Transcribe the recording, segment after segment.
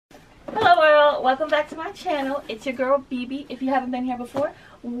y'all, welcome back to my channel. It's your girl BB. If you haven't been here before,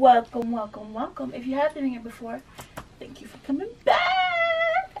 welcome. If you have been here before, thank you for coming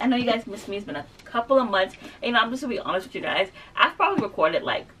back. I know you guys missed me. It's been a couple of months, and I'm just gonna be honest with you guys, I've probably recorded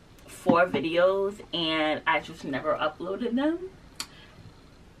like 4 videos and I just never uploaded them.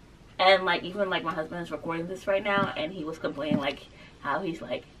 And like even like my husband is recording this right now, and he was complaining like how he's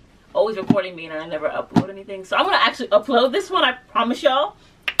like always recording me and I never upload anything. So I'm gonna actually upload this one, I promise y'all.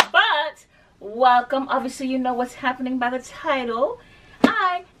 But welcome. Obviously you know what's happening by the title.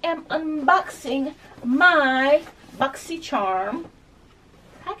 I am unboxing my Boxy Charm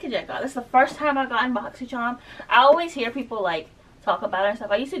package I got. This is the first time I got Boxy Charm. I always hear people like talk about it and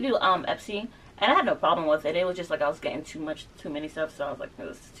stuff. I used to do Epsi, and I had no problem with it. It was just like I was getting too many stuff, so I was like, no,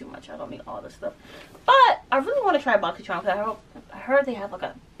 this is too much. I don't need all this stuff. But I really want to try Boxy Charm because I heard they have like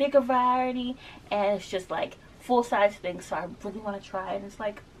a bigger variety, and it's just like full-size things. So I really want to try it. And it's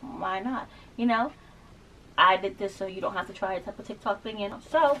like, why not? You know, I did this so you don't have to try it type of TikTok thing. You know.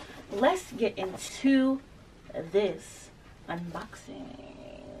 So let's get into this unboxing.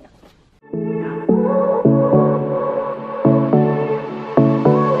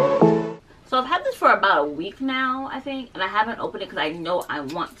 So I've had this for about a week now, I think, and I haven't opened it because I know I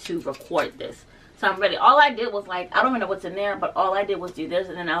want to record this. So I'm ready. All I did was like, I don't even know what's in there, but all I did was do this,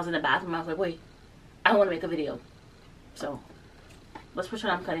 and then I was in the bathroom. I was like, wait, I want to make a video. So let's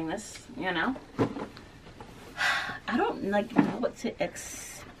pretend I'm cutting this, you know. I don't like know what to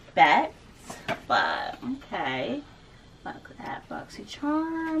expect, but okay. Look at Boxy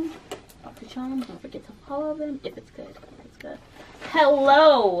Charm. Boxy Charm, don't forget to follow them if it's good. If it's good.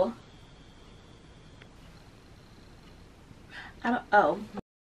 Hello.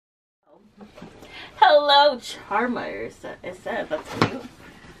 Hello, Charmers. It says that's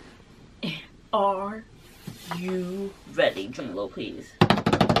cute. Are you ready? Drum low, please.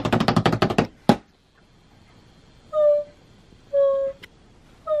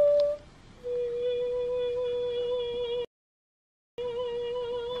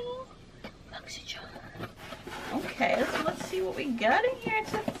 Boxy Charm. Okay, let's see what we got in here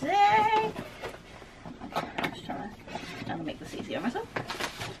today. I'm just trying to make this easier on myself.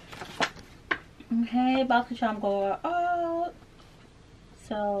 Okay, Boxy Charm go out.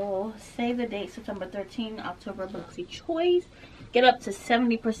 So save the date, September 13, October Boxy Choice. Get up to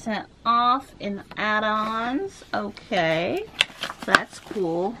 70% off in add-ons. Okay, that's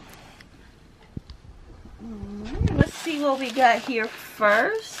cool. Let's see what we got here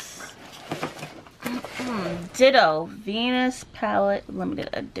first. Ditto Venus Palette Limited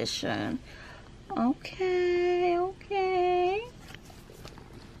Edition. Okay.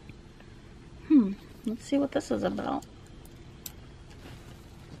 Let's see what this is about.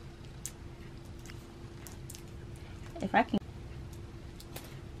 If I can.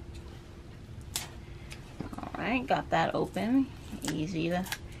 Alright, got that open. Easy. Ugh,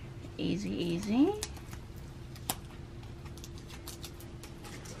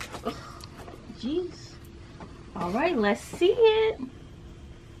 jeez. Alright, let's see it.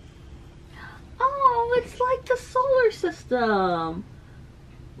 Oh, it's like the solar system.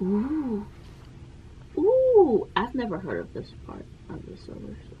 Ooh, I've never heard of this part of the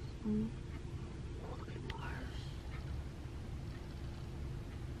solar system. Look at Mars.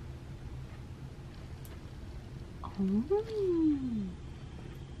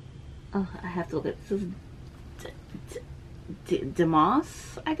 Oh, I have to look at this. Is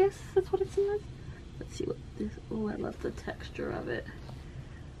Demas, I guess that's what it says. Let's see what this. Oh, I love the texture of it.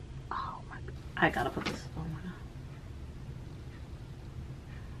 Oh my god, I gotta put this. Oh my god.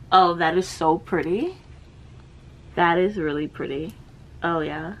 Oh, that is so pretty. That is really pretty. Oh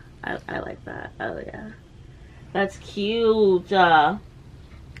yeah, I like that. Oh yeah, that's cute. Okay,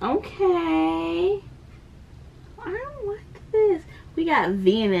 I like this. We got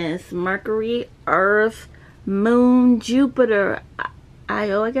Venus, Mercury, Earth, Moon, Jupiter,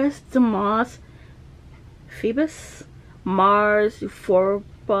 Io, I guess, Demas, Phoebus, Mars,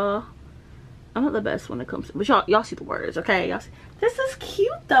 Europa. I'm not the best when it comes to, but y'all see the words, okay? Y'all see. This is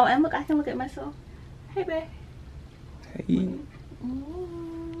cute though, and look, I can look at myself. Hey, babe. Hey.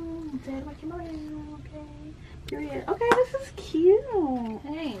 Okay. Period. Okay, this is cute.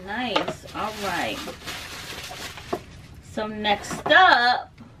 Hey, nice. All right. So next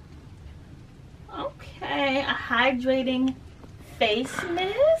up, okay, a hydrating face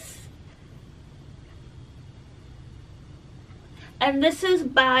mist. And this is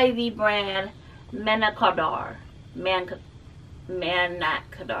by the brand Manakadar. Manakadar. I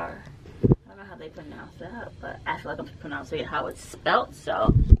don't know how they pronounce that, but I feel like I'm pronouncing it how it's spelled,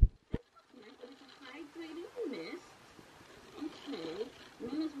 so. Hydrating mist. Okay.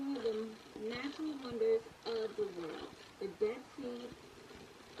 One is one of them natural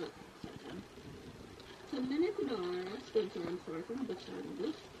Charm source in Boxy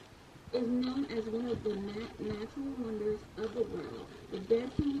Charm, is known as one of the natural wonders of the world. The dead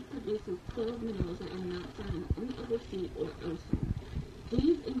sea produces 12 minerals that are not found in any other sea or ocean.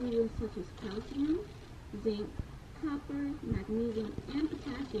 These ingredients such as calcium, zinc, copper, magnesium, and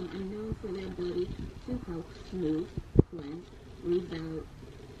potassium are known for their ability to help smooth, cleanse, revitalize,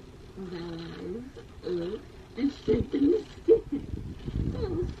 and strengthen the skin. So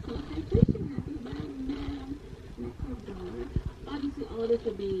this is called hydration happy by Madam Nicole. Obviously, all this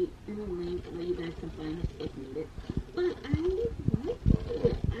will be in the link where you guys can find it if needed. But I like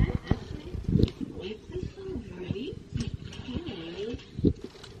it. I actually like this already because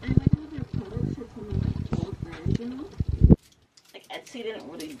I like how their products are coming like all brands, you know? Like Etsy didn't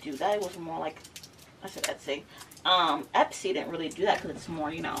really do that. It was more like, I said Etsy. Etsy didn't really do that because it's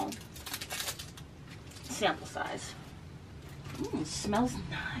more, you know, sample size. It smells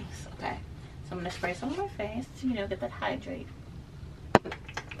nice. Okay, so I'm gonna spray some on my face to, you know, get that hydrate.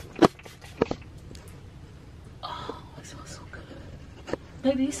 Oh, it smells so good.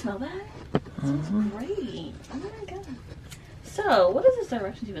 Baby, you smell that? It smells great. Oh my god. So, what does this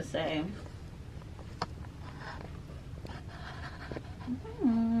directions even say?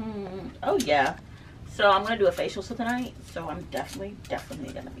 Oh yeah. So I'm gonna do a facial tonight. So I'm definitely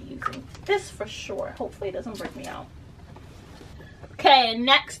gonna be using this for sure. Hopefully it doesn't break me out. Okay,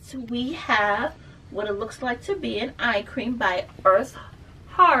 next we have what it looks like to be an eye cream by Earth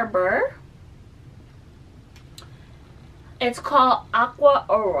Harbor. It's called Aqua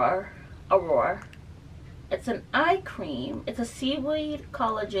Aurora. It's an eye cream. It's a seaweed,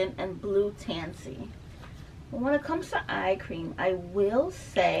 collagen, and blue tansy. When it comes to eye cream, I will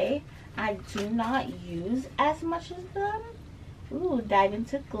say I do not use as much as them. Ooh, dive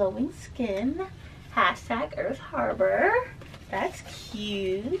into glowing skin. Hashtag Earth Harbor. That's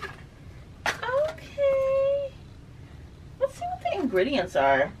cute. Okay. Let's see what the ingredients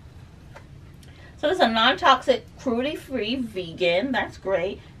are. So it's a non-toxic, cruelty-free vegan. That's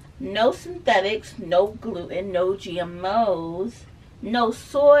great. No synthetics, no gluten, no GMOs, no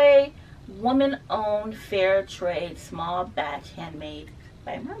soy, woman-owned, fair trade, small batch, handmade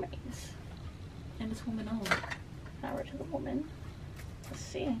by mermaids. And it's woman-owned. Power to the woman. Let's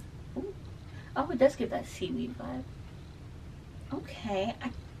see. Ooh. Oh, it does give that seaweed vibe. Okay,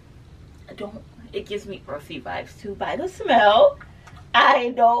 I don't, it gives me earthy vibes too by the smell.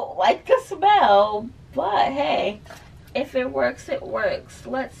 I don't like the smell, but hey, if it works, it works.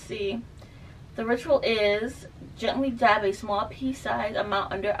 Let's see. The ritual is gently dab a small pea-sized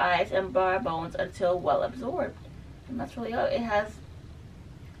amount under eyes and brow bones until well absorbed. And that's really all. It has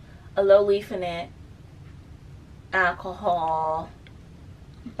a low leaf in it, alcohol,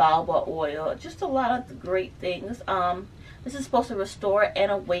 baobab oil, just a lot of great things. This is supposed to restore and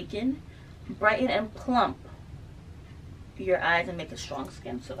awaken, brighten and plump your eyes and make a strong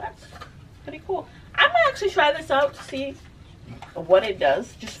skin. So that's pretty cool. I'm gonna actually try this out to see what it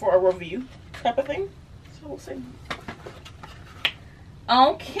does, just for a review type of thing. So we'll see.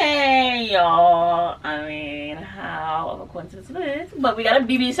 Okay, y'all. I mean, how of a coincidence it is, but we got a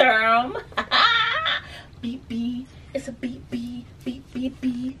BB serum. BB. It's a BB.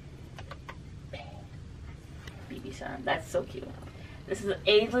 BB. BB serum. That's so cute. This is an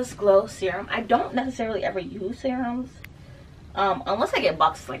Ageless Glow Serum. I don't necessarily ever use serums. Unless I get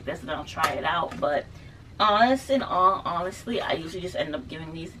boxes like this, then I'll try it out. But honestly, I usually just end up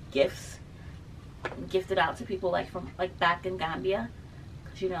giving these gifts. Gifted out to people like from back in Gambia.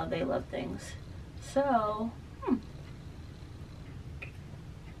 Because, you know, they love things. So,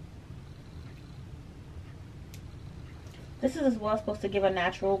 This is as well supposed to give a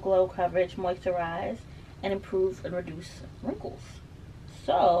natural glow coverage, moisturize, and improve and reduce wrinkles.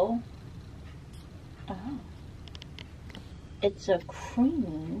 So, it's a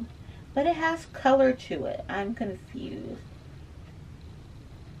cream, but it has color to it. I'm confused.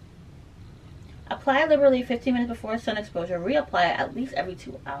 Apply liberally 15 minutes before sun exposure. Reapply at least every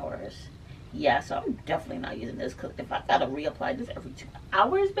 2 hours. Yeah, so I'm definitely not using this, because if I gotta reapply this every 2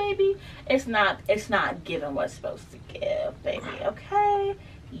 hours, baby, it's not giving what it's supposed to give, baby. Okay?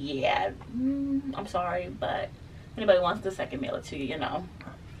 Yeah. I'm sorry, but if anybody wants this, I can mail it to you, you know.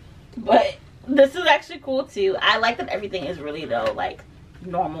 But this is actually cool too. I like that everything is really, though, like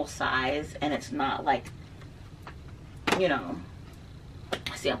normal size, and it's not like, you know,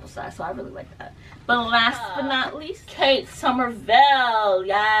 sample size. So I really like that. But last but not least, Kate Somerville.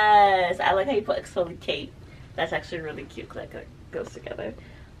 Yes, I like how you put exfoliate Kate. That's actually really cute because that goes together.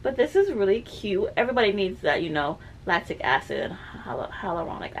 But this is really cute. Everybody needs that, you know, lactic acid and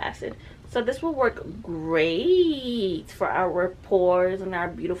hyaluronic acid. So this will work great for our pores and our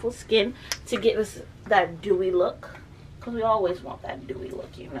beautiful skin to give us that dewy look. Because we always want that dewy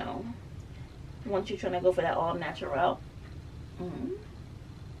look, you know. Once you're trying to go for that all natural.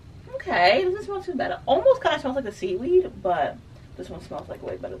 Okay, this smells too bad. Almost kind of smells like the seaweed, but this one smells like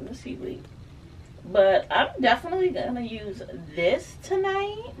way better than the seaweed. But I'm definitely going to use this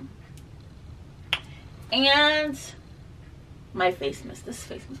tonight. And my face mist. This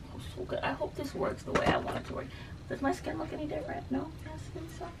face mist smells so good. I hope this works the way I want it to work. Does my skin look any different? No? Yes, I think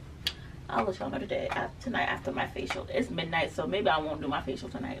so. I'll let y'all know tonight after my facial. It's midnight, so maybe I won't do my facial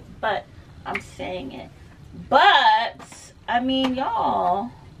tonight. But I'm saying it. But, I mean, y'all,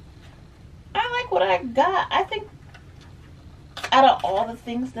 I like what I got. I think out of all the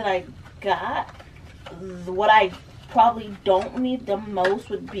things that I got, what I probably don't need the most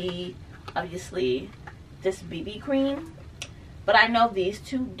would be, obviously, this BB cream. But I know these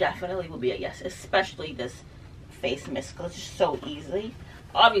two definitely will be a yes, especially this face mist, because it's just so easy.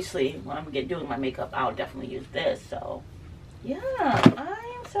 Obviously, when I'm doing my makeup, I'll definitely use this. So, yeah,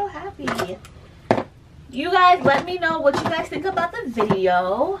 I am so happy. You guys, let me know what you guys think about the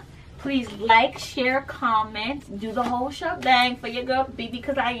video. Please like, share, comment, do the whole shebang for your girl BB,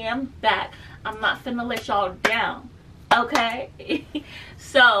 because I am back. I'm not finna let y'all down, okay?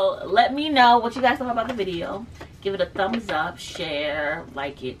 So, let me know what you guys thought about the video. Give it a thumbs up, share,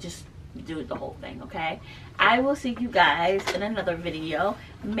 like it, just do the whole thing, okay? I will see you guys in another video.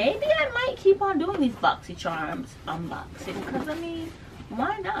 Maybe I might keep on doing these Boxy Charms unboxing, because, I mean,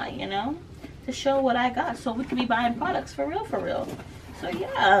 why not, you know? To show what I got, so we can be buying products for real, for real. So,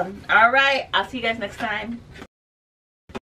 yeah. All right. I'll see you guys next time.